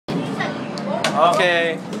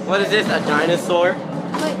Okay, what is this? A dinosaur? Wait,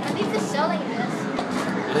 I think they're selling this.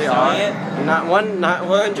 They are. Not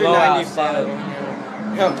 195.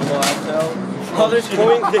 Oh, there's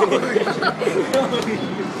coins in it.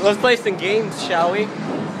 Let's play some games, shall we?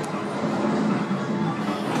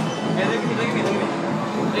 Hey, look at me.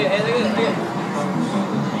 Hey, look at me.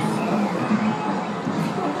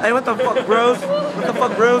 Hey, what the fuck, bros? What the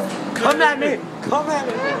fuck, bros? Come at me! Come at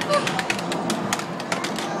me!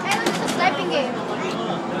 Hey, look, it's a sniping game.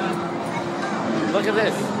 Look at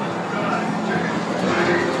this.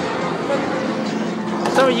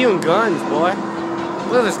 So are you in guns, boy.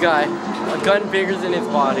 Look at this guy. A gun bigger than his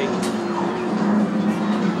body.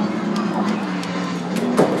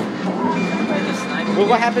 Well,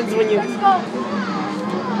 what happens when you... Let's go.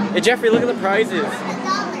 Hey, Jeffrey, look at the prizes.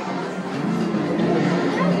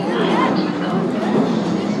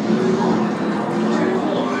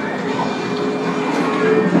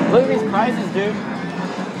 Look at these prizes, dude.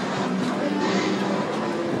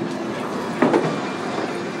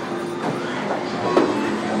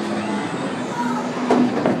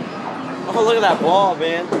 Oh, look at that ball,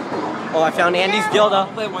 man. Oh, I found Andy's dildo. I'll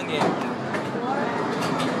play one game.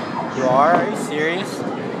 You are? Are you serious?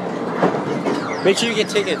 Make sure you get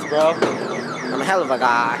tickets, bro. I'm a hell of a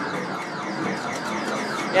guy.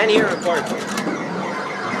 Andy, here record.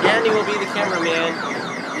 Andy will be the cameraman.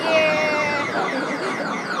 Yeah.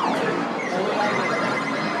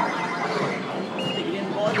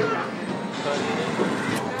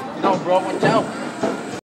 No, bro, watch out.